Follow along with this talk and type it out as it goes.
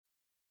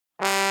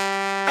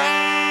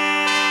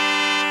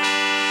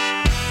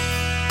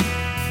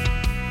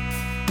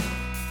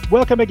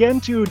Welcome again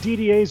to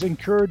DDA's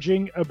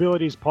Encouraging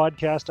Abilities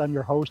podcast. I'm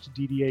your host,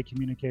 DDA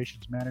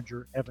Communications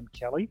Manager Evan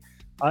Kelly.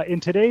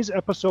 In today's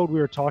episode, we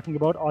are talking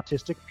about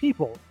autistic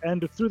people.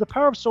 And through the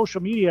power of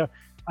social media,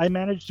 I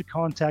managed to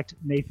contact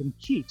Nathan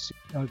Keates.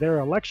 They're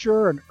a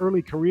lecturer and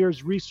early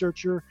careers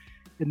researcher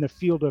in the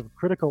field of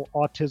critical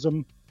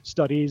autism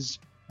studies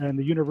and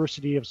the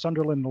University of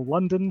Sunderland in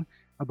London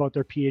about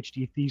their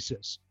Ph.D.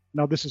 thesis.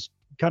 Now, this is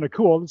kind of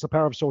cool. It's the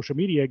power of social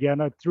media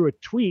again. Through a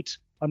tweet,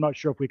 I'm not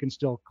sure if we can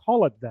still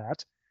call it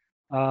that,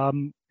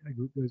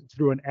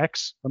 through an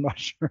X, I'm not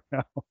sure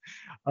now.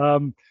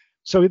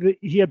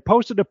 He had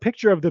posted a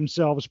picture of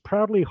themselves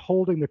proudly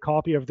holding the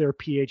copy of their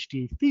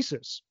PhD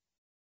thesis.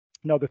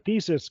 Now, the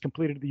thesis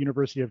completed at the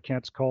University of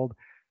Kent is called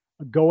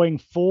Going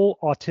Full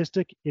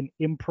Autistic in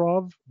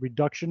Improv,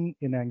 Reduction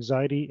in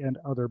Anxiety and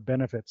Other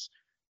Benefits.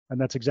 And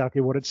that's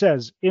exactly what it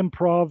says.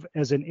 Improv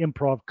as an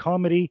improv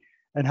comedy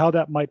and how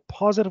that might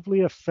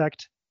positively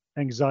affect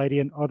anxiety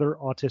and other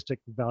autistic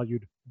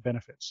valued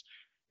benefits.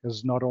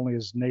 Because not only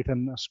is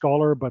Nathan a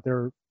scholar, but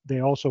they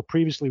also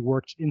previously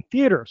worked in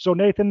theater. So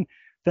Nathan,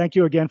 thank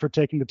you again for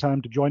taking the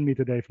time to join me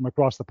today from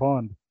across the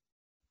pond.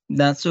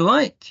 That's all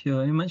right. You're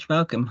very much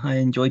welcome. I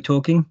enjoy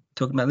talking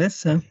about this.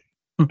 So.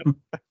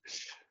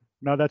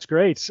 No, that's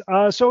great.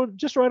 So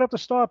just right off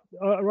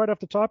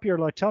the top here,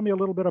 tell me a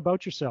little bit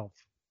about yourself.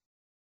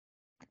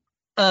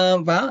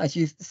 Well, as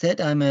you said,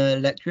 I'm a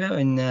lecturer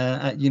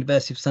at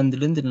University of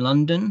Sunderland in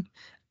London.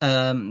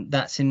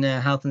 That's in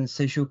health and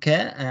social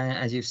care.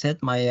 As you've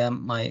said,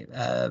 my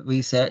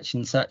research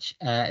and such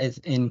is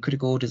in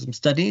critical autism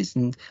studies,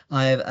 and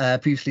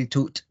I've previously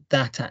taught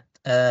that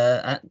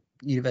at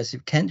University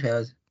of Kent, where I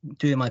was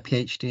doing my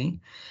PhD.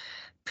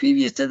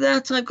 Previous to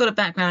that, I've got a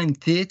background in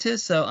theatre,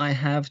 so I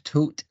have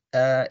taught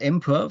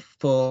improv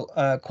for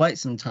quite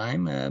some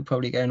time,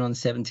 probably going on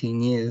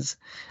 17 years.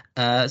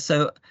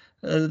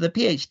 The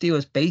PhD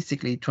was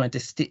basically trying to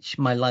stitch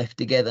my life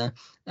together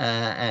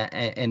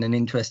in an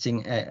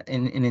interesting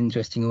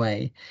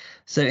way.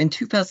 So in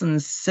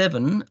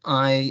 2007,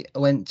 I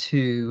went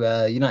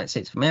to United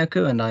States of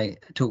America and I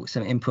taught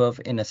some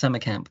improv in a summer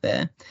camp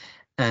there.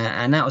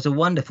 And that was a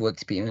wonderful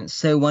experience,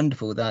 so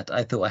wonderful that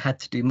I thought I had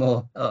to do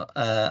more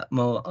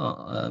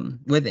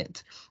with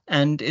it.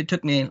 And it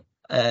took me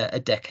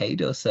a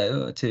decade or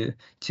so to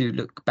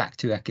look back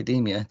to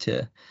academia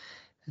to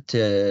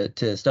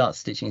start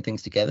stitching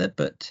things together,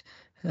 but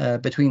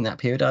between that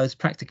period I was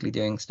practically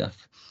doing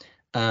stuff.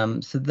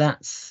 So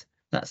that's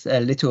a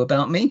little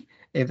about me.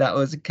 If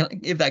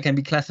that can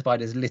be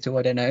classified as little,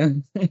 I don't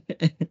know.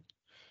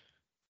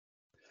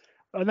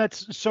 And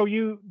that's so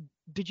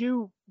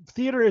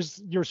theater is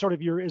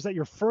is that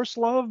your first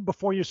love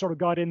before you sort of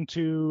got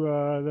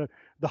into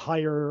the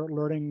higher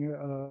learning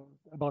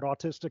about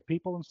autistic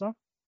people and stuff?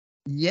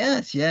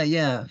 Yes,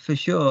 yeah, for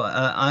sure.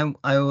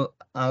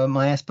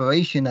 My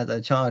aspiration as a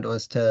child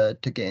was to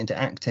get into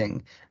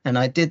acting, and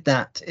I did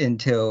that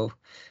until,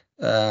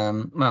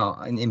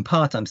 in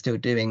part I'm still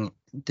doing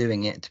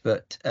it,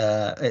 but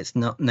it's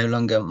no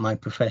longer my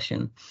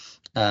profession,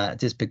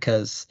 just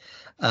because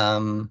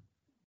the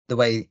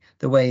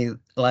way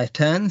life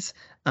turns.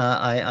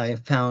 I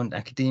found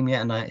academia,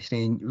 and I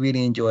actually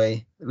really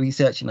enjoy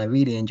research, and I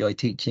really enjoy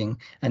teaching,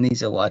 and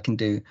these are what I can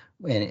do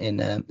in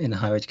a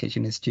higher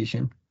education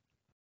institution.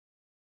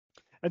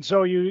 And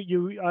so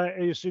I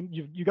assume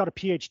you got a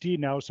PhD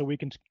now, so we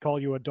can call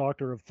you a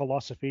doctor of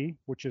philosophy,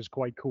 which is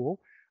quite cool.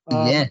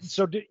 Yes.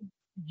 So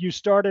you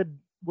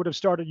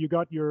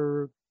got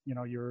your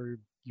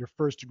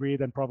first degree,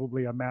 then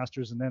probably a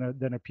master's, and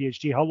then a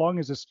PhD. How long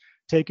has this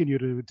taken you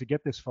to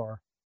get this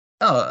far?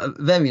 Oh,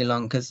 very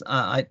long, because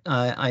I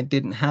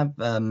didn't have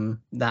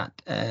that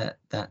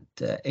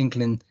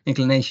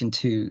inclination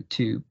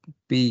to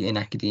be in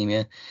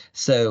academia,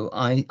 so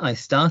I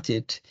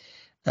started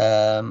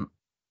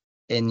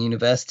in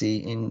university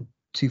in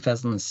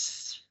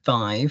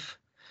 2005,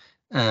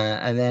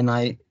 and then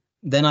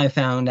I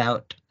found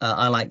out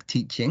I like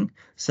teaching,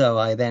 so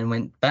I then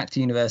went back to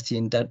university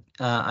and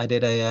I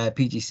did a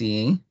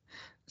PGCE,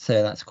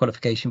 so that's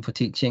qualification for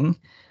teaching,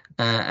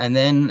 and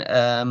then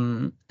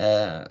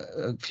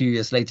a few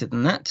years later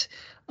than that,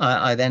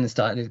 I then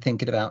started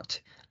thinking about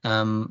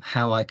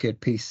how I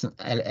could piece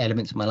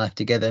elements of my life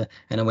together,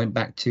 and I went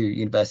back to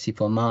university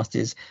for a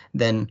master's.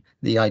 Then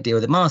the idea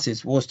of the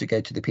master's was to go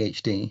to the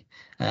PhD.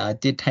 I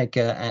did take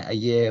a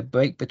year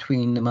break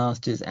between the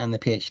master's and the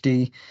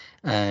PhD,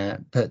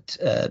 but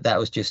that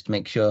was just to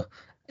make sure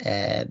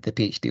the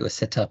PhD was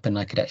set up and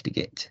I could actually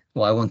get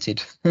what I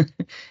wanted,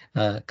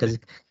 because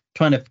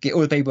trying to get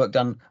all the paperwork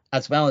done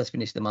as well as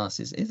finish the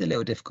master's is a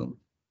little difficult.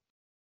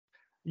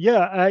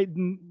 Yeah,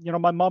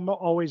 my mom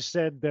always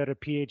said that a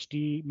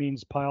PhD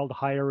means piled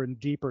higher and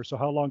deeper. So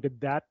how long did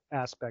that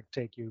aspect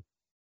take you?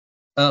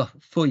 Oh,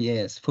 4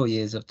 years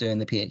of doing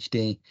the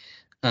PhD.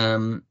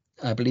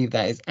 I believe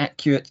that is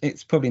accurate.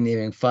 It's probably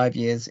nearing 5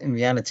 years in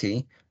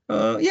reality.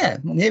 Yeah,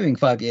 nearing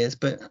 5 years,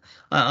 but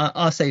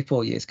I'll say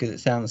 4 years because it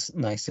sounds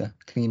nicer,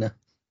 cleaner.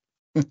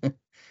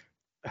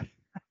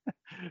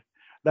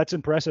 That's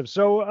impressive.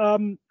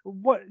 So,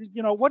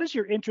 what is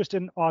your interest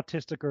in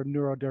autistic or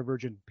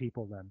neurodivergent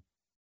people then?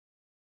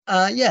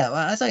 Yeah,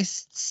 well, as I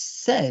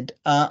said,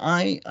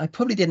 I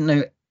probably didn't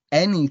know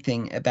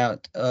anything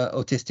about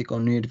autistic or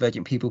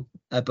neurodivergent people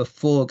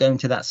before going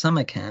to that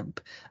summer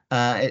camp.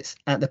 It's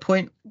at the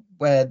point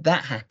where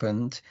that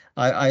happened,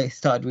 I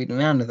started reading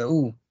around and thought,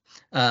 oh,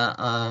 uh,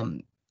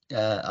 um,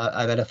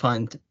 I better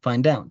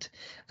find out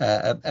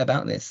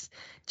about this.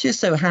 Just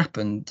so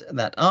happened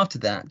that after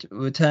that,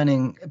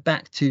 returning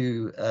back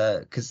to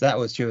because that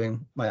was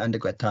during my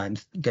undergrad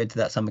times, going to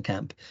that summer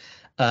camp.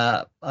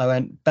 I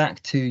went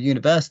back to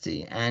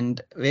university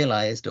and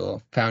realized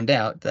or found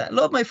out that a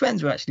lot of my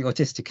friends were actually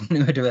autistic and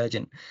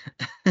neurodivergent.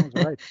 That's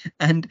right.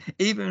 And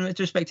even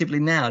retrospectively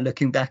now,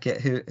 looking back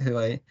at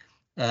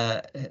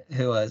uh,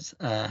 who I was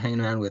hanging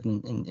around with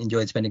and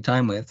enjoyed spending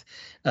time with,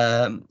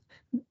 um,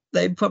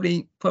 they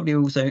probably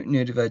also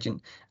neurodivergent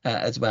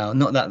as well.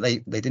 Not that they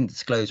didn't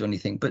disclose or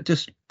anything, but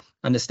just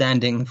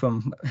understanding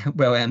from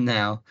where I am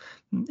now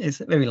is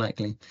very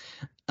likely.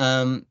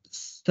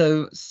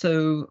 So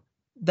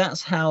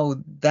that's how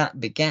that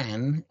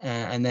began,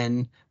 and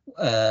then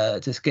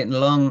just getting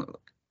along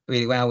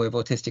really well with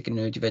autistic and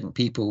neurodivergent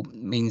people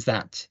means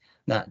that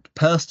that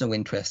personal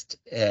interest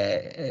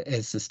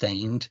is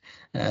sustained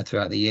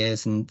throughout the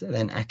years, and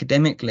then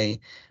academically,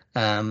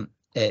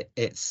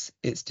 it's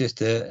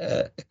just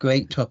a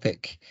great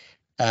topic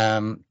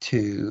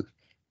to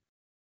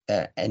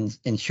and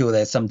ensure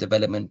there's some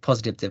development,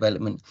 positive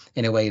development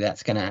in a way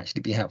that's going to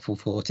actually be helpful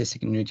for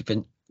autistic and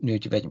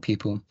neurodivergent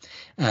people.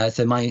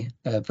 So my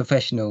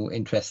professional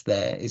interest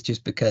there is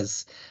just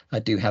because I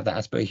do have that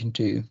aspiration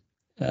to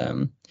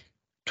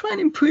try and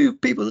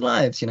improve people's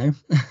lives, you know.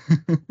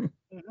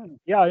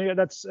 Yeah, yeah,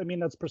 that's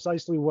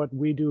precisely what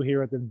we do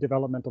here at the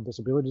Developmental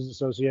Disabilities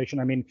Association.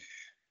 I mean,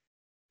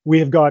 we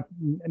have got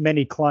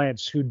many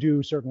clients who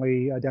do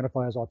certainly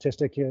identify as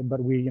autistic, but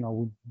we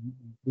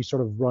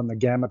sort of run the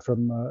gamut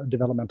from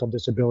developmental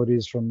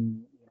disabilities,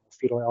 from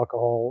fetal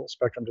alcohol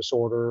spectrum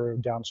disorder,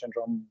 Down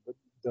syndrome,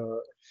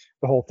 the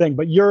the whole thing.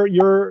 But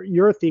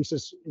your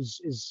thesis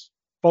is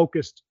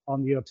focused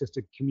on the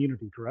autistic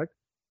community, correct?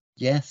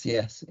 Yes,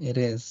 it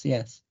is.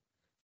 Yes.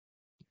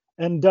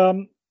 And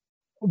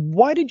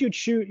why did you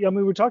choose? I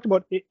mean, we talked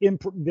about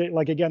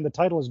like again, the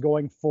title is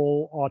going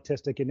full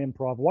autistic in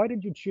improv. Why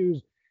did you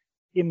choose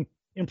in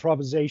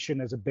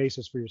improvisation as a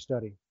basis for your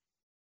study?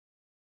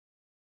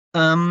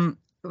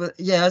 But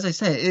yeah, as I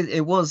say,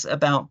 it was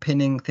about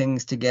pinning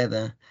things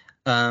together.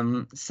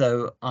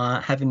 So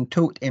having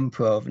taught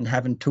improv and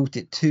having taught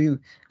it to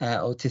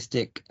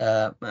autistic,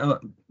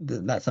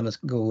 that summer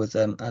school was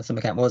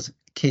summer camp was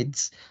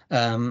kids,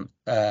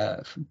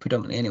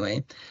 predominantly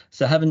anyway.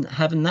 So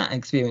having that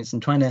experience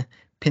and trying to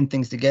pin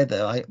things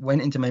together, I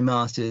went into my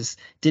master's,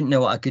 didn't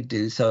know what I could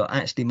do. So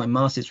actually, my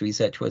master's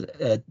research was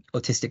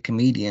autistic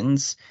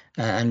comedians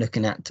and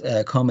looking at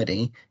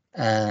comedy.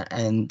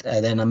 And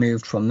then I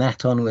moved from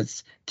that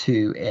onwards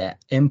to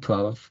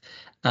improv.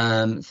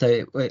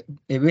 So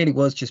it really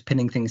was just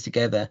pinning things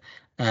together,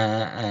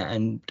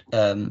 and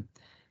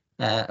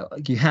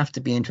you have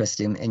to be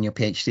interested in your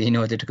PhD in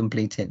order to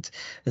complete it.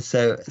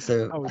 So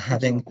I would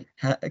think so.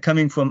 having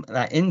coming from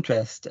that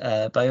interest,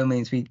 by all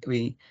means,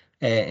 we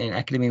in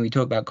academia we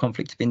talk about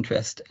conflict of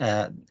interest.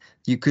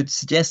 You could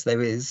suggest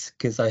there is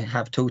because I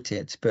have taught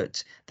it,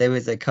 but there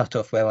is a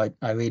cutoff where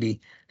I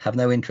really have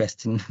no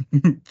interest in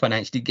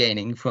financially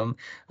gaining from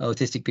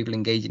autistic people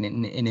engaging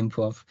in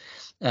improv.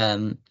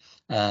 Um,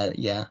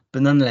 yeah,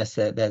 but nonetheless,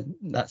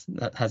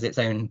 that has its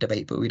own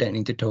debate, but we don't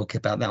need to talk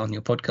about that on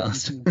your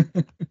podcast.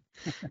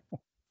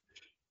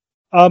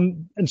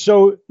 Mhm. And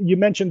so you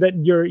mentioned that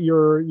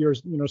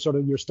your sort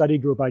of your study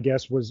group, I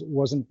guess,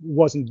 wasn't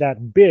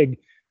that big,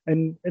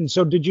 and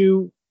so did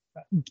you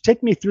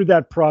take me through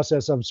that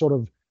process of sort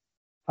of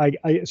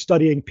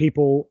studying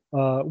people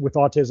with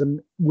autism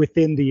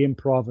within the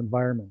improv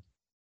environment?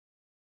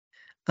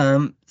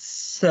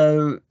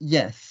 So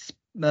yes,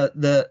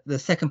 the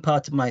second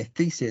part of my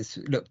thesis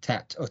looked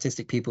at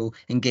autistic people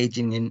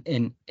engaging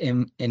in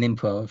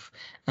improv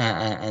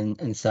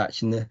and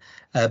such, and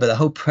but the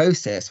whole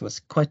process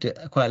was quite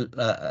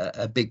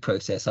a big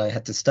process. I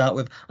had to start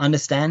with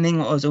understanding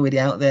what was already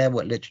out there,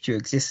 what literature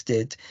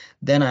existed.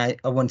 Then I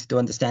wanted to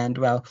understand,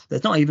 well,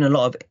 there's not even a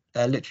lot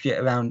of literature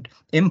around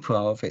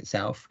improv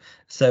itself,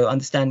 so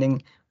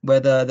understanding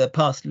whether the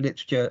past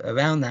literature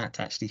around that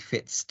actually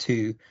fits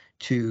to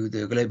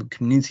the global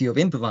community of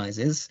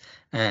improvisers.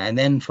 And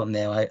then from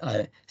there,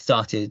 I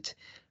started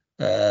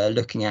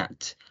looking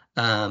at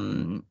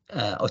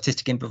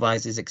autistic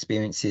improvisers'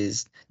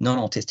 experiences,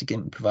 non-autistic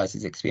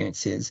improvisers'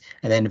 experiences,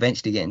 and then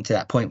eventually getting to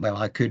that point where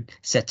I could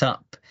set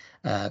up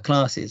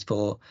classes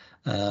for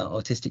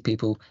autistic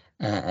people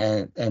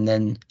and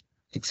then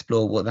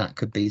explore what that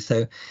could be.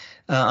 So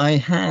I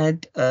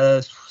had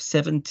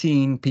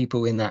 17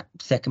 people in that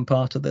second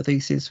part of the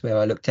thesis where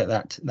I looked at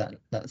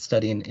that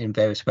study in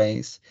various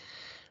ways.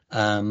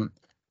 Um,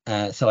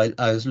 so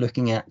I was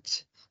looking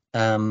at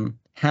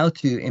how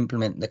to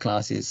implement the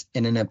classes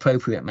in an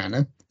appropriate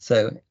manner.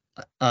 So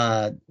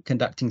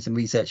conducting some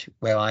research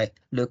where I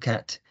look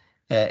at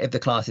if the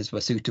classes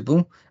were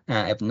suitable,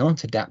 if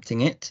not,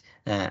 adapting it,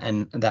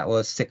 and that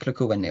was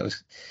cyclical when it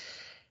was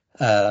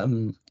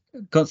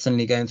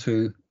constantly going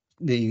through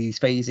these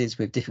phases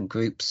with different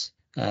groups.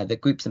 The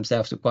groups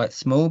themselves were quite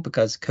small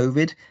because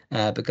COVID,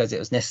 because it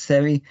was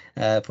necessary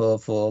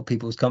for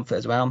people's comfort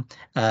as well,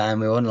 and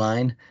we were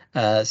online.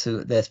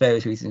 So there's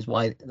various reasons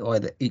why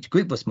each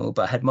group was small,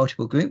 but I had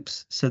multiple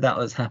groups, so that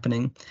was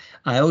happening.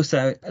 I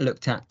also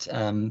looked at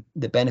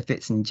the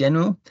benefits in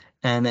general,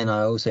 and then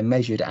I also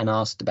measured and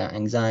asked about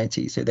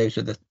anxiety. So those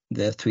are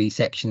the three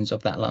sections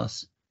of that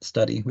last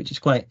study, which is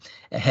quite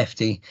a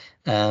hefty,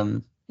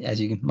 as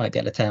you might be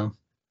able to tell.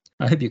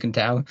 I hope you can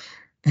tell.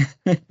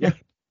 Yeah.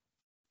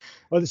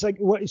 Well, it's like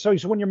so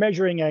when you're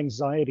measuring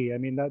anxiety, I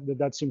mean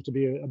that seems to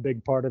be a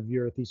big part of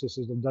your thesis.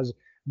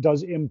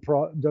 Does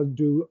improv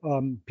do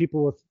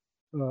people with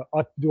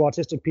do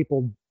autistic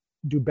people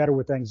do better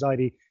with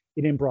anxiety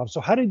in improv?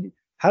 So how did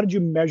you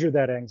measure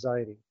that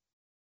anxiety?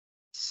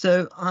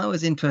 So I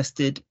was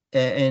interested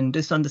in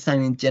just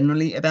understanding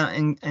generally about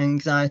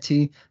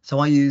anxiety. So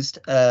I used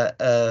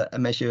a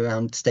measure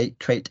around state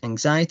trait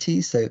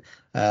anxiety. So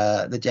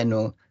the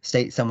general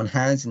state someone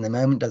has in the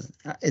moment,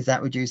 is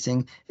that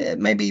reducing?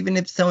 Maybe even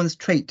if someone's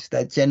trait,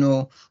 their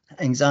general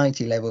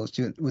anxiety levels,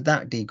 would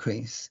that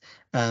decrease?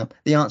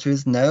 The answer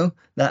is no.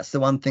 That's the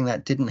one thing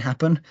that didn't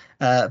happen.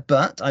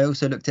 But I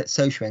also looked at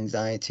social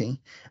anxiety,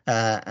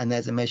 and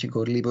there's a measure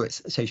called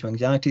Liebert's social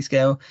anxiety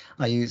scale.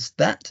 I used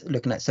that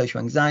looking at social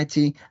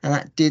anxiety, and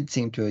that did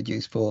seem to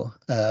reduce for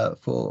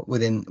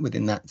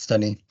within that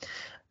study.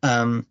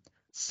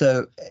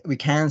 So we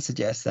can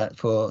suggest that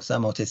for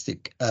some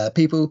autistic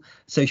people,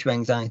 social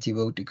anxiety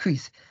will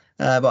decrease.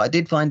 But I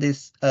did find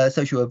this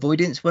social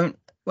avoidance won't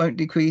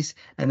decrease,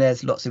 and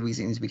there's lots of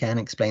reasons we can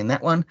explain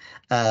that one.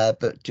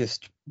 But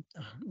just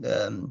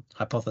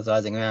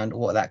hypothesizing around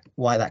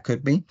why that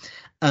could be.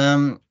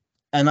 And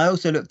I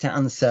also looked at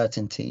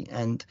uncertainty,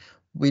 and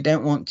we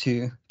don't want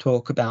to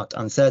talk about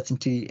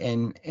uncertainty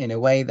in a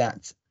way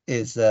that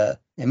is a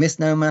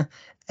misnomer.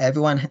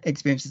 Everyone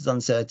experiences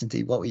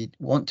uncertainty. What we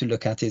want to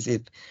look at is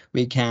if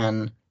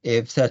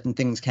certain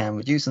things can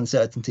reduce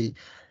uncertainty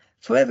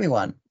for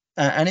everyone.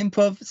 And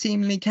improv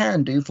seemingly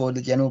can do for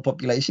the general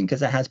population, because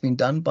that has been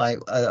done by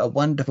a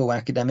wonderful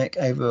academic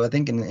over, I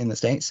think, in the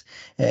States,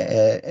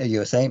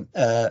 USA,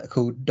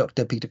 called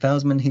Dr. Peter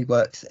Felsman. He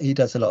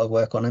does a lot of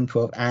work on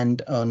improv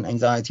and on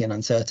anxiety and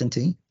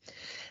uncertainty.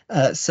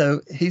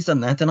 So he's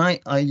done that, and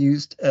I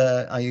used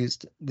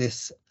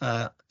this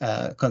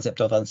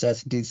concept of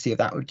uncertainty to see if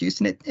that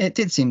reduced, and it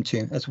did seem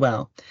to as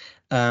well.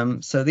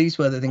 So these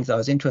were the things I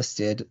was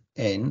interested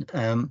in,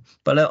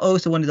 but I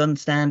also wanted to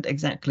understand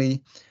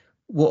exactly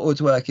what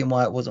was working,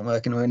 why it wasn't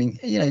working, or any,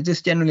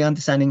 just generally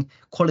understanding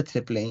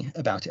qualitatively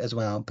about it as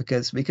well,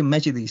 because we can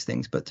measure these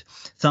things, but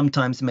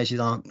sometimes the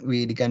measures aren't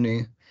really going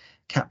to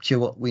capture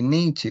what we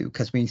need to,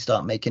 because we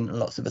start making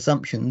lots of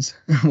assumptions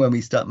when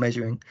we start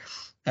measuring.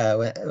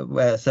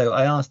 So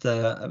I asked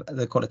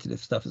the qualitative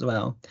stuff as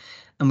well,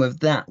 and with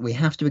that we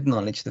have to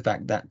acknowledge the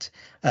fact that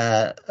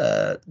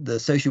the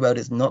social world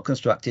is not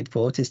constructed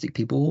for autistic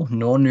people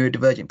nor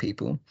neurodivergent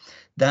people.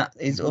 That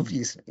is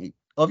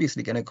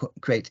obviously going to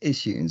create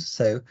issues.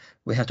 So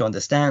we have to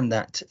understand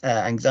that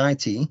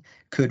anxiety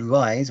could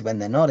rise when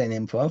they're not in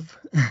improv,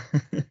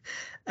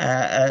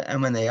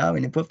 and when they are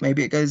in improv,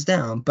 maybe it goes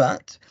down.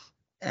 But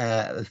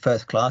the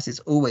first class is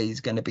always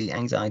going to be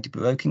anxiety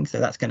provoking, so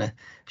that's going to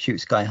shoot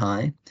sky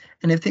high.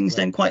 And if things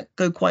don't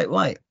go quite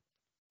right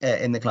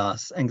in the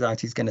class,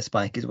 anxiety is going to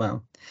spike as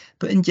well.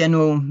 But in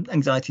general,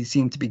 anxiety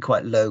seemed to be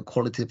quite low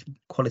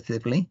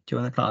qualitatively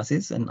during the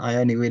classes, and I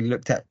only really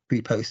looked at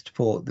pre-post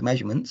for the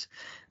measurements,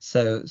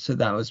 so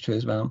that was true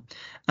as well.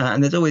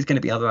 And there's always going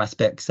to be other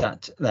aspects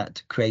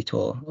that create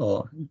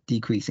or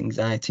decrease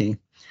anxiety,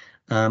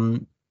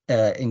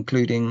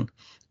 including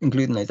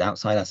those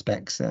outside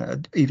aspects,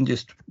 even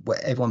just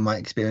what everyone might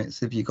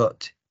experience. If you're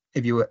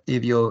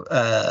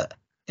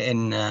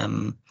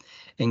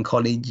in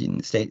college in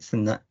the States,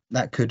 then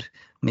that could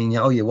mean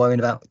you're worrying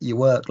about your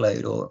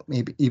workload, or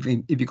maybe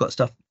even if you've got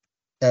stuff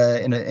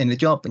in a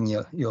job and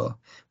you're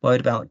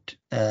worried about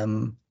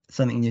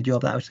something in your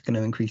job, that was going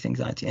to increase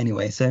anxiety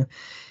anyway. So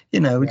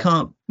we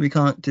can't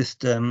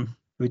just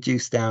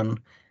reduce this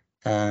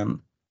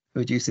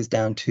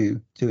down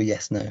to a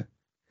yes no.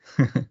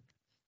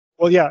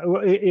 Well, yeah,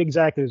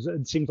 exactly.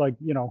 It seems like,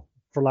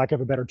 for lack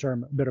of a better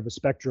term, a bit of a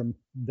spectrum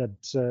that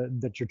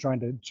you're trying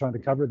to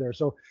cover there.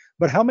 So,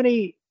 but how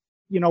many,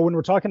 when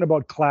we're talking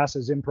about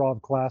classes,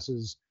 improv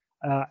classes,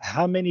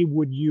 how many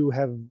would you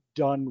have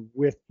done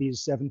with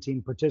these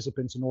 17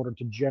 participants in order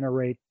to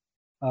generate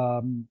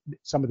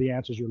some of the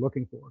answers you're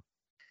looking for?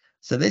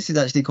 So this is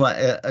actually quite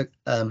a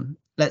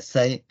let's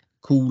say,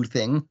 cool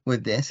thing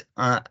with this.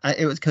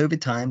 It was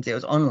COVID times. It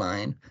was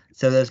online,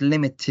 so there's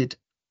limitations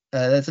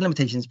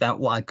about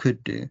what I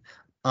could do.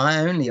 I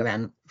only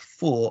ran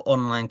 4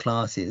 online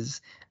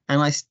classes,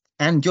 and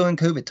during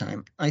COVID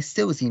time, I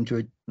still seem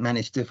to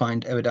managed to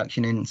find a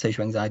reduction in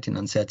social anxiety and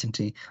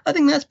uncertainty. I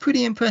think that's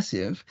pretty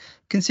impressive,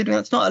 considering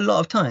that's not a lot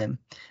of time.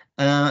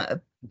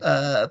 But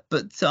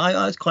so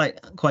I was quite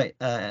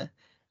I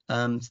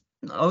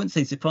wouldn't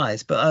say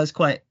surprised, but I was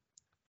quite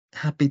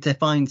happy to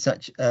find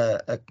such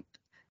a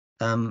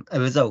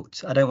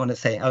result. I don't want to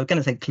say, I was going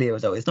to say clear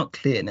result. It's not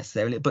clear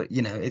necessarily, but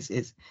you know, it's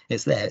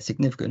there, it's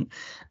significant.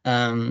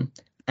 And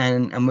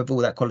with all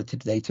that qualitative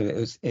data,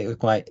 it was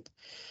quite,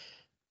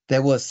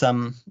 there was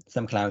some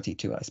clarity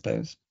to it, I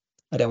suppose.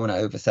 I don't want to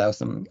oversell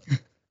some.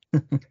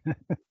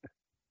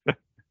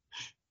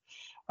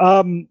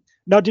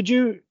 Now,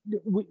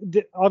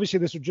 obviously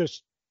this was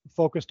just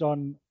focused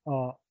on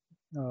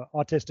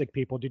autistic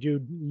people. Did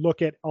you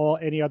look at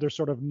any other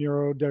sort of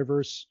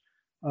neurodiverse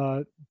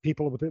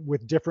people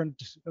with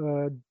different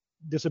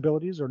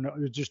disabilities, or no,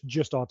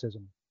 just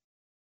autism?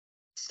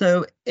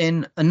 So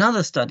in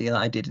another study that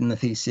I did in the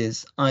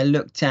thesis, I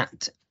looked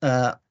at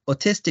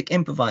autistic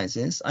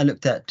improvisers. I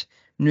looked at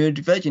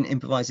neurodivergent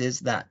improvisers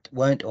that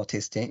weren't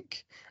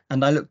autistic,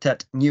 and I looked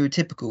at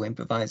neurotypical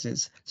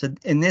improvisers. So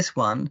in this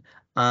one,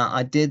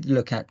 I did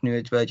look at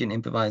neurodivergent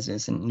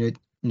improvisers and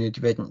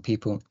neurodivergent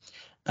people.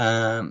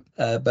 But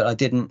I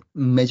didn't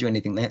measure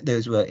anything.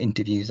 Those were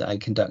interviews that I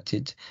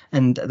conducted,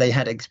 and they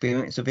had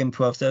experience of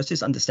improv. So I was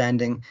just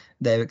understanding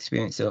their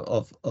experience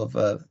of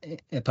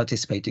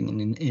participating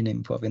in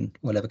improv in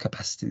whatever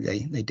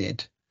capacity they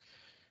did.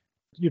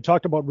 You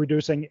talked about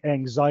reducing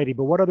anxiety,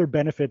 but what other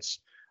benefits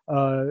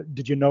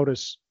did you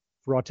notice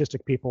for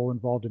autistic people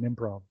involved in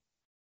improv?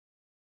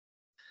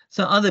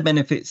 So other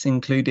benefits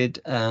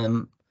included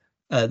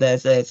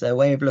there's a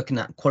way of looking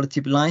at quality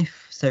of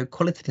life. So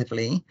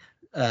qualitatively,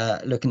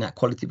 looking at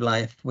quality of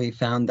life, we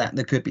found that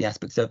there could be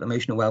aspects of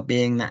emotional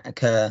well-being that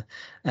occur.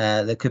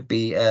 There could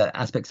be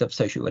aspects of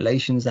social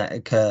relations that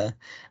occur,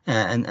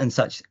 and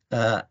such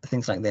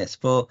things like this.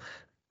 For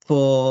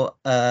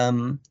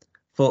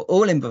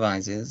all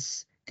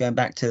improvisers, going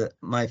back to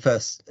my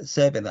first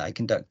survey that I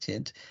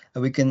conducted,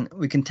 we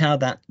can tell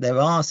that there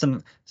are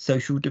some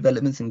social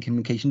developments and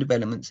communication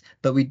developments,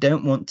 but we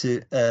don't want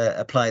to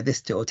apply this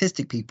to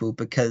autistic people,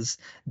 because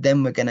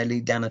then we're going to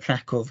lead down a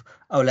track of,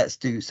 oh, let's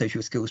do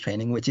social skills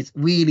training, which is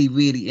really,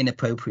 really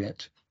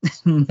inappropriate.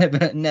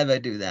 Never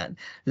do that.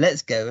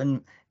 Let's go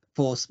and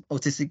force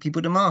autistic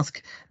people to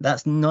mask.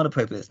 That's not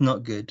appropriate. It's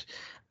not good.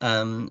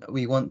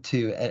 We want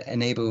to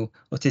enable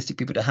autistic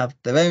people to have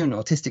their own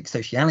autistic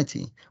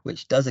sociality,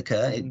 which does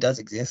occur. It does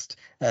exist.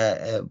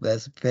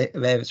 There's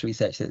various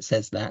research that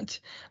says that.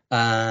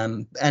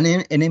 And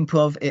in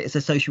improv, it's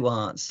a social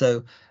art.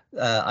 So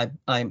I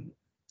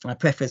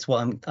preface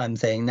what I'm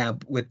saying now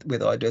with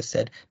what I just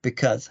said,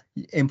 because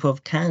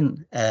improv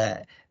can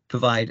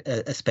provide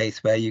a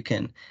space where you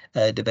can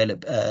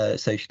develop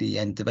socially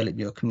and develop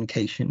your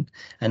communication,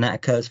 and that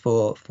occurs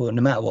for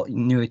no matter what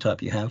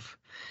neurotype you have.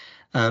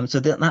 So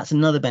that's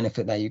another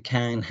benefit that you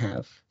can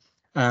have.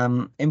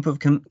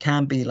 Improv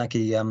can be like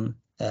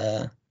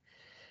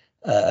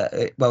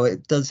well,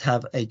 it does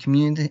have a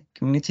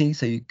community,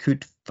 so you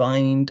could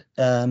find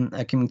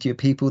a community of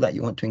people that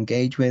you want to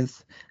engage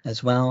with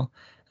as well.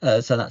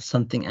 So that's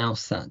something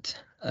else that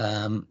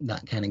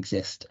can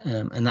exist,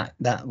 and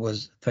that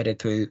was threaded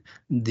through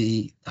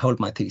the whole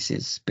of my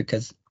thesis,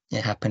 because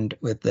it happened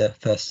with the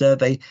first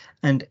survey,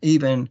 and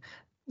even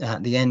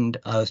at the end,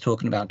 I was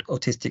talking about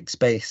autistic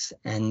space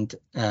and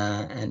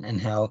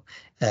how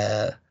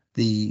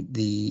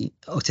the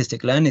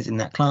autistic learners in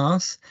that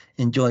class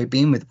enjoy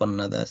being with one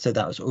another. So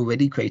that was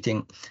already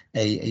creating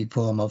a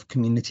form of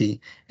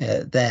community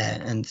there,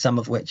 and some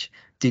of which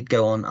did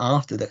go on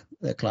after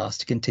the class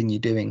to continue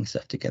doing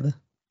stuff together.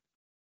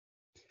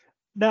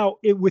 Now,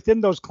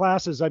 within those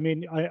classes, I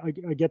mean, I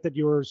get that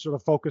you were sort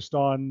of focused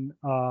on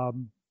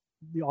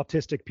the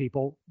autistic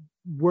people.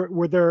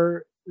 Were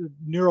there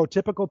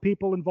neurotypical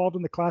people involved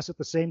in the class at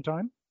the same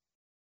time?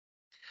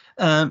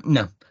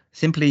 No,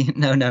 simply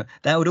no.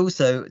 That would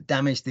also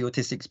damage the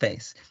autistic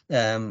space.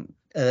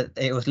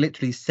 It was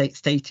literally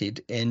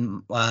stated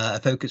in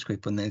a focus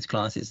group on those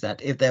classes that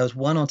if there was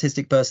one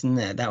autistic person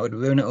there, that would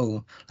ruin it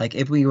all. Like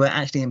if we were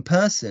actually in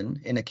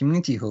person in a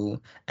community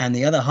hall and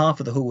the other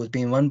half of the hall was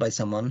being run by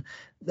someone,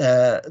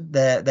 their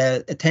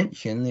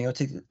attention, the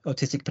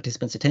autistic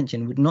participants'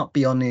 attention, would not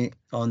be on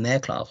their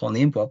class, on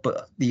the improv,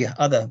 but the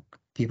other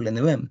people in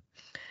the room.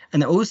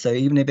 And also,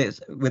 even if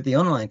it's with the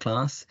online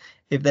class,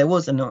 if there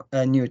was a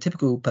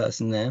neurotypical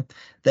person there,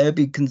 they would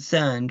be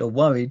concerned or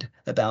worried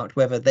about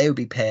whether they would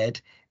be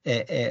paired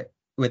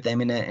with them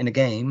in a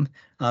game.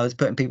 I was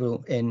putting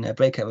people in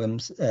breakout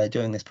rooms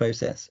during this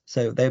process,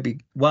 so they would be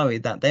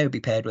worried that they would be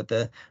paired with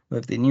the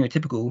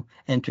neurotypical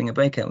entering a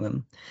breakout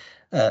room.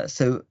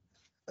 So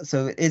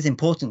it is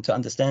important to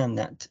understand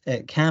that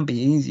it can be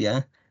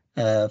easier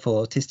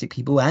for autistic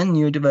people and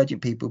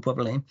neurodivergent people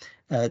probably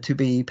to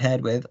be paired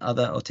with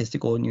other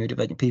autistic or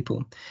neurodivergent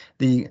people.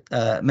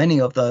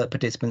 Many of the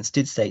participants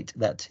did state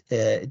that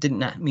it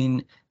didn't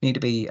need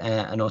to be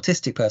an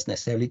autistic person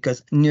necessarily,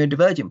 because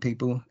neurodivergent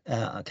people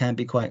can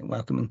be quite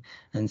welcoming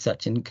and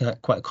such, and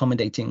quite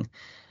accommodating.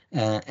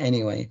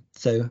 anyway.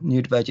 So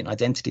neurodivergent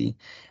identity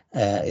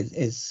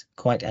is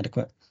quite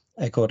adequate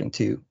according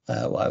to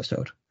what I was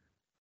told.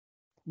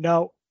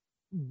 Now,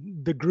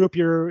 the group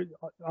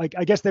I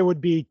guess they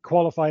would be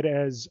qualified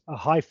as a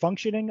high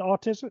functioning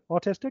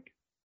autistic.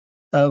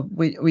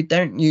 We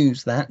don't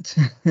use that.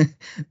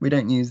 We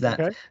don't use that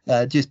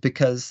Okay. just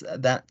because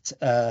that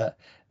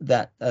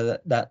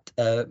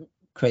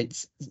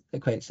creates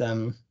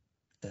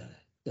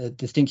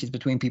distinctions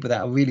between people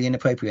that are really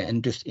inappropriate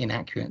and just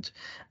inaccurate.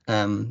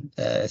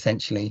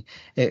 Essentially,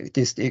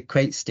 it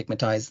creates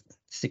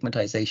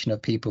stigmatization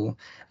of people.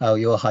 Oh,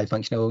 you're high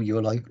functioning, or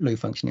you're low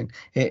functioning.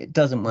 It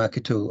doesn't work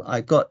at all.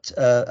 I've got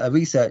a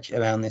research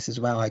around this as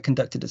well. I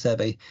conducted a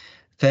survey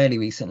fairly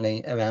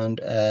recently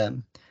around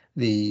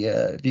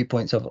the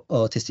viewpoints of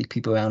autistic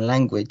people around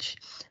language,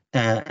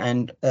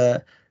 and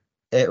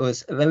it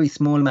was a very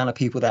small amount of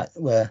people that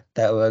were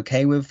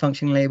okay with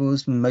functioning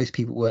labels. Most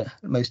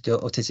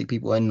autistic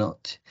people were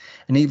not,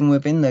 and even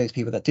within those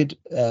people that did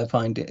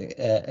find it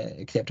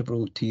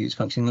acceptable to use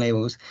functioning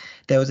labels,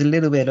 there was a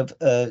little bit of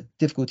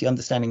difficulty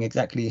understanding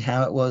exactly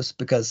how it was,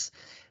 because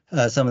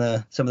some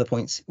of the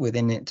points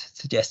within it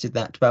suggested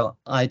that, well,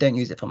 I don't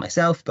use it for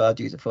myself, but I'd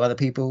use it for other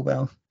people.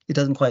 Well, it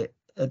doesn't quite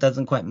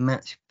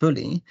match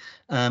fully.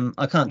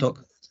 I can't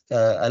talk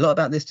a lot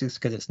about this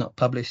just because it's not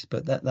published,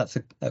 but that's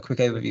a quick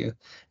overview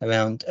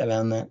around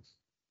that.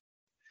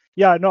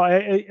 Yeah, no,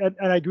 and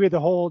I agree. The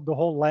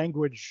whole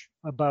language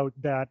about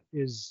that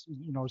is,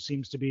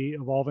 seems to be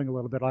evolving a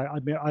little bit.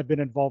 I've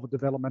been involved with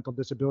Developmental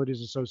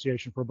Disabilities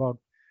Association for about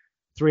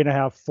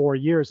 3.5, 4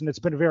 years, and it's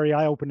been very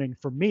eye-opening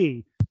for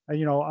me. And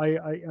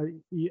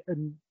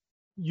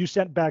you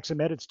sent back some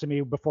edits to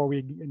me before we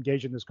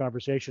engage in this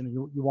conversation.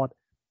 You want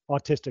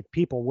autistic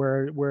people,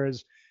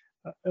 whereas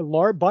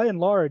by and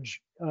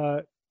large,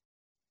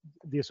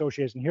 the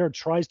association here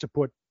tries to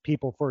put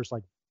people first,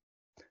 like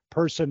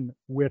person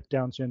with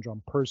Down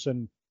syndrome,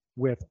 person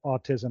with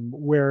autism,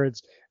 where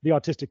it's the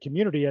autistic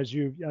community, as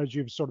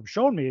you've sort of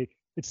shown me,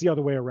 it's the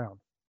other way around.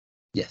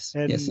 Yes,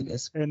 And yes, it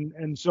is.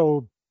 And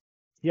so,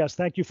 yes,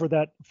 thank you for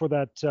that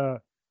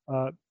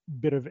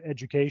bit of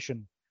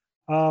education.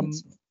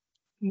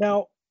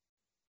 Now,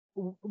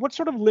 what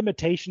sort of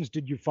limitations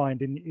did you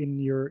find in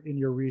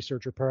your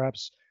research, or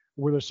perhaps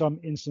were there some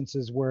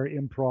instances where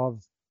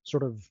improv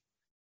sort of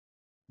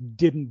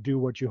didn't do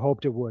what you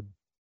hoped it would?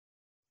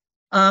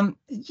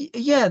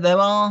 Yeah, there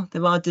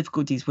are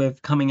difficulties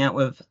with coming out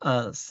with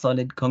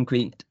solid,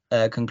 concrete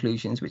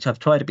conclusions, which I've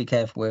tried to be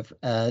careful with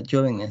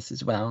during this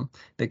as well,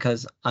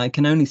 because I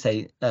can only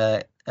say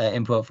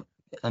improv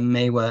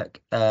may work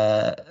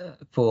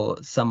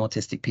for some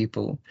autistic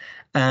people,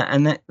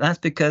 and that's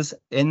because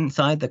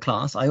inside the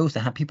class I also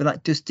had people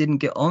that just didn't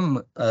get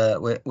on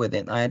with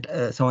it. I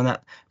had someone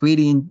that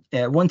really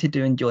wanted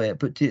to enjoy it,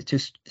 but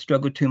just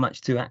struggled too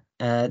much to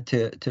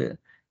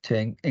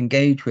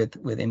engage with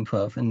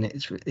improv and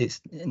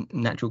its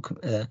natural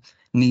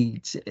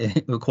needs,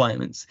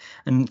 requirements,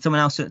 and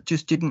someone else that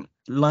just didn't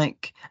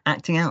like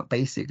acting out,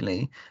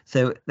 basically.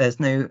 So there's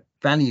no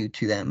value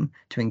to them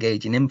to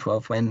engage in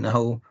improv when the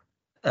whole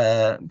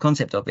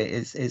concept of it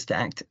is to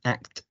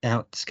act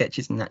out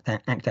sketches and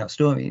act out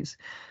stories.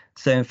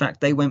 So in fact,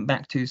 they went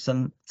back to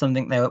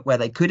something where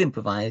they could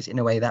improvise in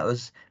a way that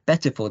was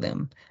better for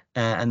them.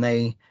 And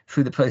they,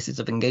 through the process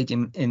of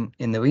engaging in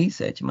my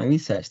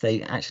research,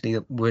 they actually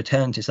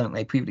returned to something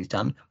they previously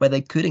done where they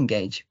could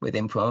engage with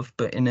improv,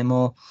 but in a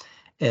more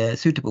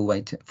suitable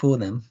way for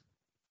them.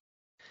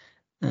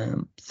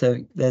 So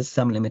there's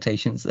some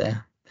limitations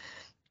there.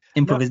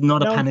 Improv is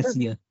not a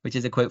panacea, which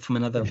is a quote from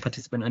another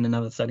participant in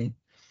another study.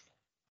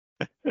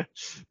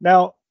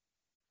 Now,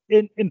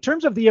 in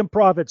terms of the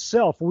improv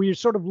itself, were you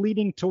sort of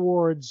leaning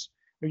towards,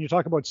 when you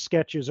talk about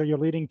sketches, are you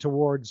leaning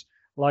towards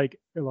like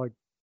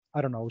I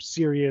don't know,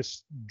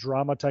 serious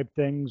drama type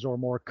things, or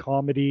more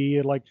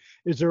comedy? Like,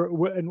 was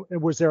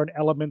there an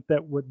element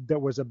that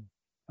was a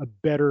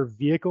better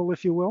vehicle,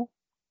 if you will?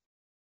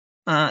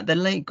 The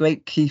late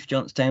great Keith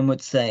Johnstone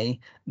would say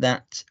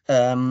that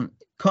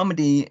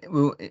comedy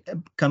will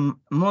come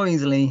more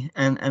easily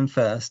and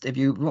first. If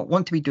you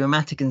want to be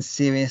dramatic and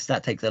serious,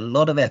 that takes a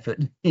lot of effort.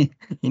 You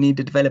need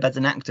to develop as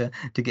an actor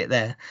to get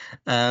there.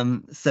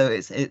 So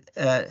it's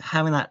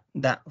having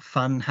that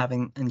fun,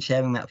 having and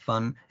sharing that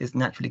fun is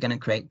naturally going to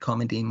create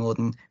comedy more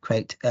than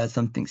create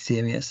something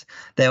serious.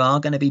 There are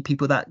going to be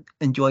people that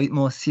enjoy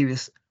more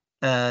serious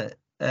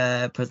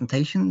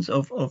presentations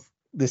of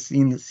the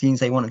scenes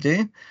they want to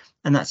do,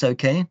 and that's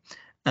okay.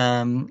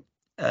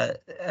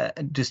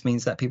 It just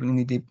means that people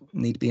need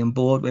to be on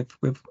board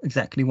with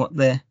exactly what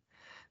they're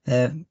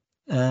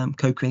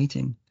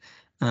co-creating.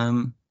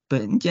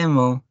 But in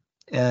general,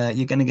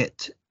 you're going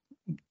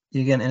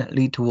to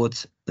lead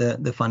towards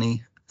the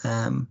funny,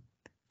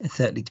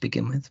 certainly to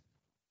begin with.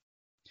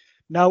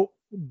 Now,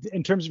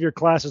 in terms of your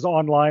classes,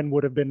 online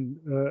would have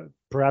been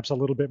perhaps a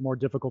little bit more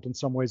difficult in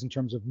some ways in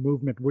terms of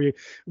movement.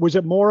 Was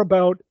it more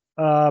about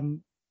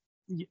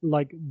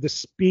like the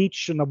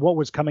speech and what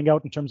was coming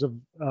out in terms of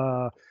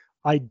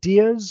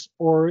ideas,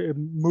 or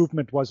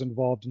movement was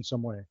involved in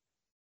some way?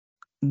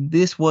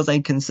 this was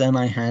a concern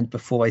I had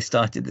before I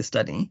started the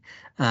study.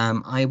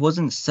 I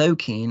wasn't so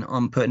keen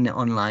on putting it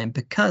online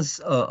because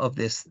of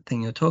this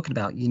thing you're talking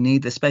about. You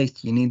need the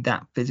space, you need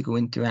that physical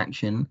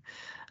interaction,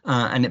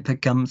 and it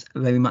becomes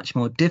very much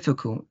more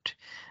difficult.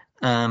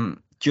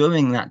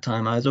 During that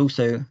time, I was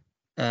also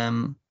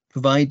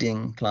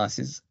providing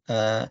classes.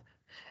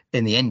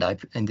 In the end, I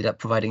ended up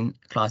providing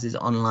classes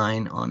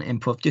online on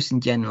improv just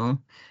in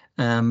general.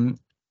 And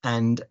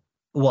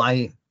what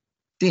I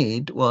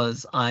did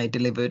was I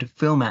delivered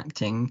film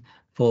acting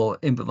for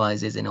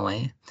improvisers in a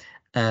way,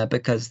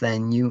 because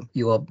then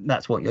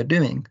that's what you're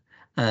doing.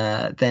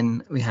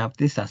 Then we have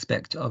this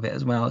aspect of it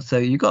as well. So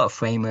you got a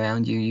frame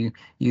around you.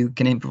 You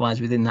can improvise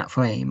within that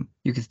frame.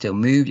 You can still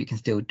move. You can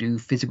still do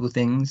physical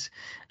things.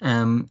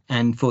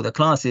 And for the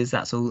classes,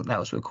 that's all that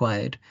was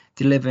required.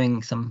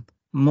 Delivering something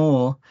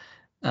more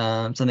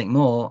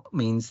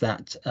means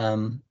that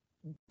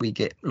we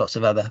get lots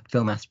of other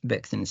film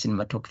aspects and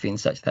cinematography and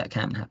such that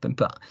can happen,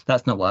 but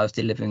that's not what I was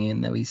delivering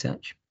in the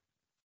research.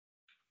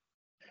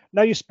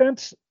 Now, you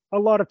spent a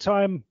lot of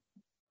time,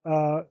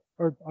 or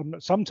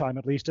some time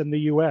at least, in the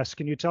US.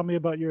 Can you tell me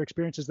about your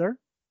experiences there?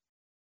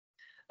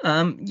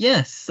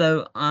 Yes,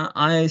 so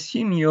I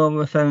assume you're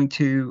referring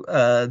to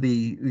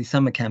the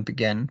summer camp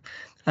again.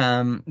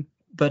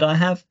 But I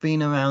have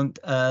been around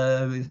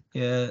the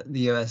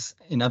US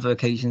in other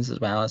occasions as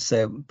well.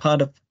 So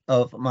part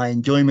of my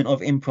enjoyment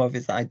of improv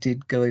is that I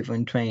did go over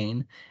and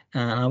train.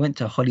 I went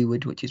to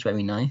Hollywood, which is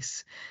very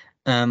nice.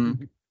 Yeah,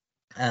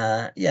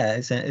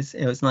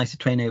 it was nice to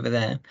train over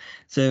there.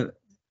 So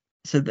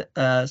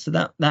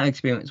that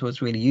experience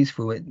was really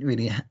useful. It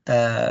really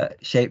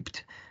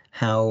shaped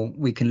how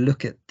we can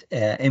look at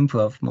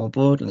improv more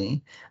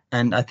broadly.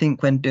 And I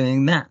think when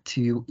doing that,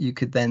 you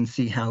could then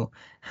see how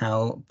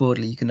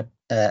broadly you can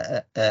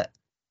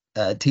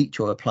teach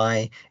or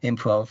apply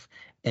improv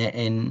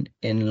in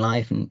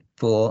life. And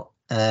for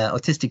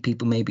autistic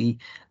people, maybe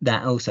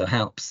that also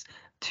helps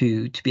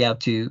to be able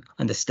to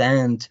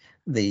understand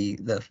the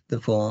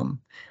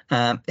form.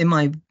 In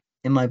my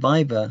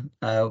Viva,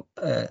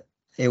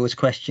 it was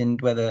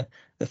questioned whether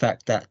the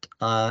fact that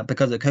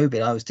because of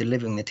COVID, I was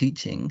delivering the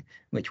teaching,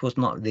 which was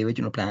not the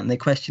original plan. They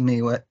questioned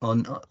me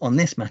on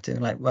this matter,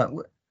 like,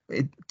 well,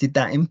 did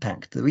that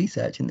impact the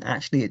research? And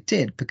actually it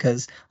did,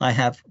 because I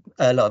have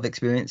a lot of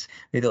experience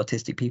with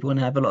autistic people and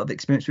I have a lot of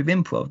experience with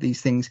improv.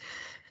 These things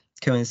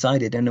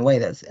coincided in a way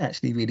that's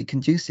actually really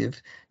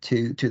conducive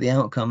to the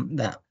outcome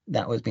that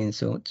was being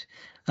sought.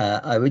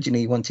 I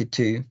originally wanted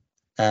to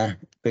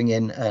bring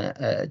in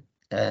a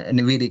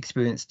really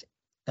experienced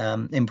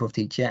improv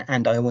teacher,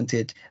 and I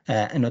wanted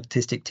an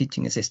autistic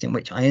teaching assistant,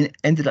 which I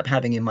ended up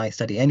having in my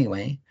study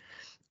anyway.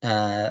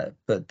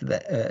 But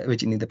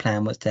originally the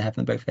plan was to have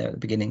them both there at the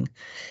beginning.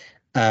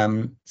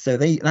 So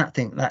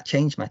that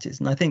change matters,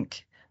 and I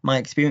think my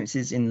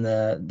experiences in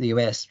the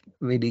US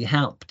really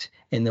helped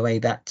in the way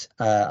that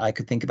I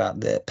could think about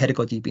the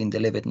pedagogy being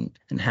delivered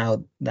and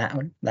how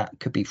that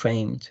could be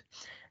framed.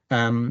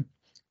 And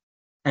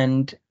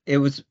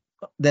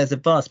there's a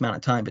vast amount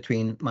of time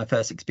between my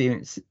first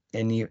experience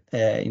in the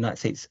United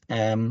States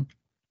and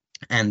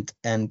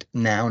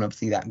now, and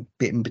obviously that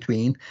bit in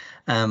between.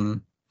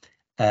 From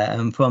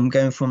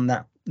going from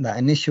that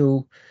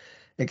initial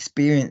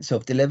experience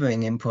of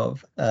delivering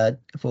improv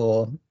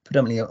for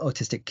predominantly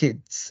autistic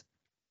kids,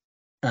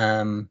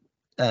 that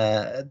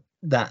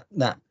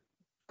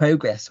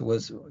progress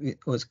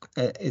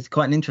is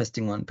quite an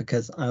interesting one,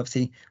 because I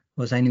obviously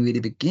was only really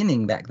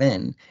beginning back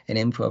then in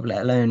improv,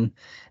 let alone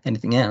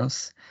anything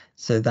else.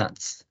 So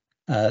that's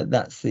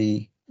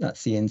the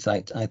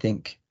insight I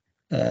think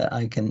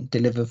I can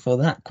deliver for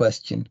that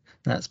question.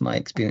 That's my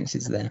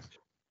experiences there.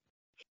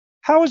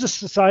 How as a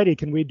society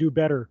can we do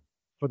better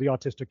for the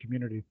autistic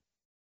community?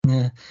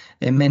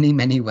 In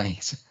many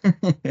ways.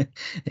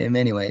 In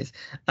many ways.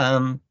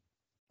 I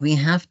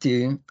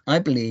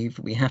believe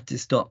we have to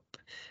stop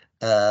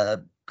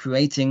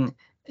creating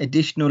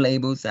additional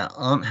labels that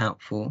aren't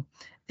helpful.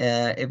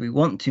 If we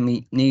want to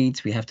meet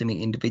needs, we have to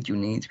meet individual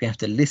needs. We have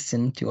to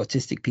listen to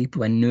autistic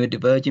people and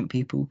neurodivergent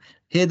people,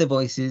 hear the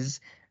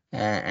voices,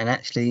 and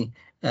actually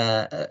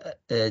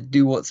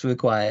do what's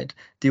required,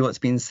 do what's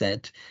been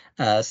said.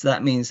 So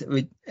that means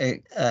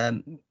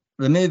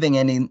removing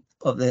any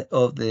of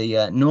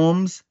the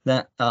norms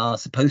that are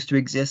supposed to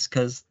exist,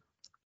 because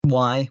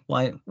why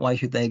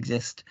should they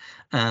exist?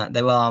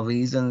 There are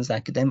reasons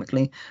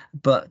academically,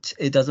 but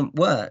it doesn't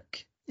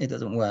work. So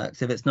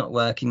if it's not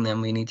working,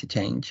 then we need to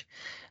change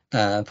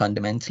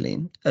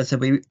fundamentally. So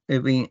we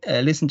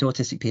listen to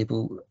autistic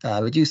people,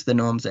 reduce the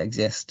norms that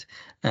exist,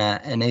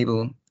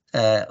 enable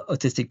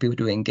autistic people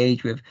to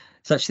engage with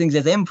such things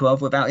as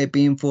improv without it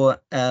being for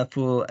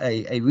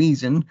a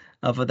reason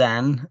other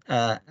than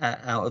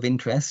out of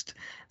interest.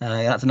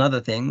 That's another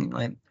thing.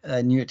 Like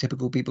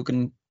neurotypical people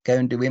can go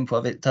and do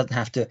improv. It doesn't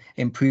have to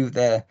improve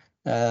their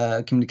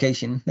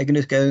communication. They can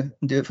just go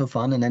and do it for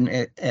fun, and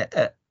then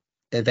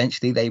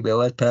eventually they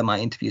will, as per my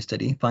interview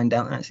study, find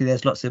out actually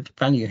there's lots of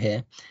value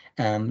here,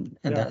 and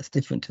that's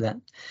different to that.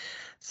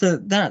 So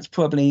that's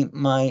probably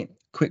my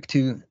quick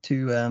to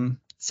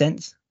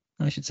sense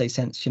I should say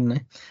sense, shouldn't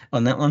I,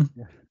 on that one?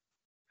 Yeah.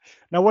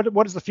 Now,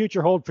 what does the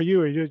future hold for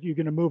you? Are you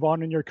going to move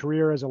on in your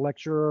career as a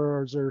lecturer,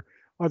 or is there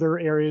other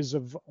areas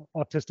of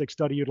autistic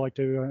study you'd like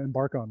to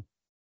embark on?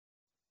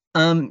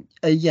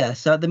 Yeah,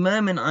 so at the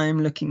moment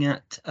I'm looking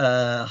at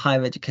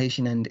higher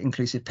education and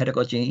inclusive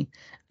pedagogy.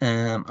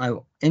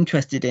 I'm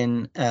interested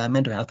in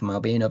mental health and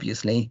wellbeing,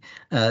 obviously.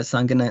 So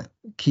I'm going to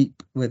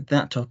keep with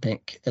that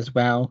topic as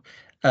well.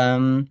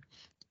 And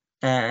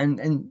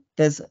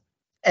there's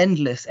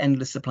endless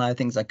supply of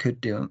things I could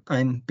do.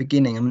 I'm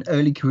an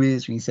early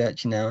careers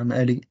researcher now. I'm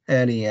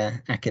early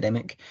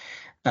academic.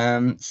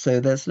 So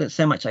there's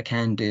so much I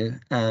can do,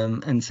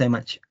 and so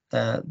much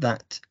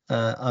that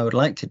I would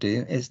like to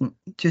do. Is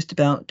just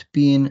about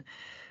being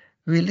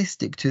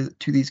realistic to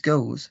these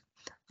goals.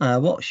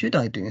 What should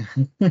I do?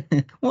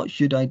 What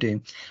should I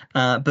do?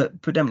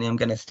 But predominantly, I'm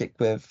going to stick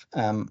with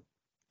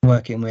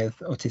working with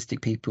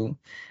autistic people,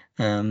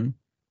 and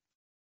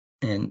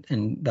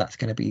that's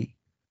going to be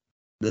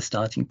the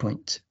starting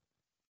point.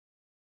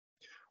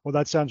 Well,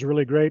 that sounds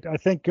really great. I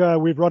think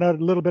we've run out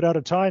a little bit out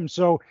of time.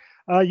 So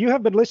you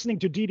have been listening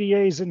to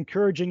DDA's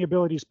Encouraging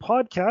Abilities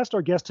podcast.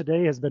 Our guest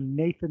today has been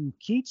Nathan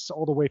Keates,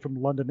 all the way from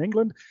London,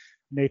 England.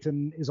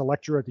 Nathan is a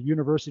lecturer at the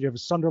University of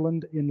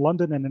Sunderland in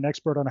London and an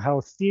expert on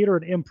how theater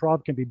and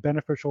improv can be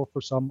beneficial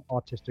for some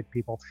autistic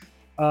people.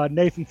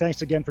 Nathan,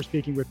 thanks again for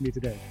speaking with me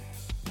today.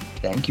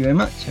 Thank you very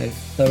much. I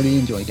thoroughly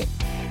enjoyed it.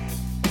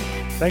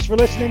 Thanks for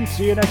listening.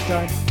 See you next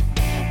time.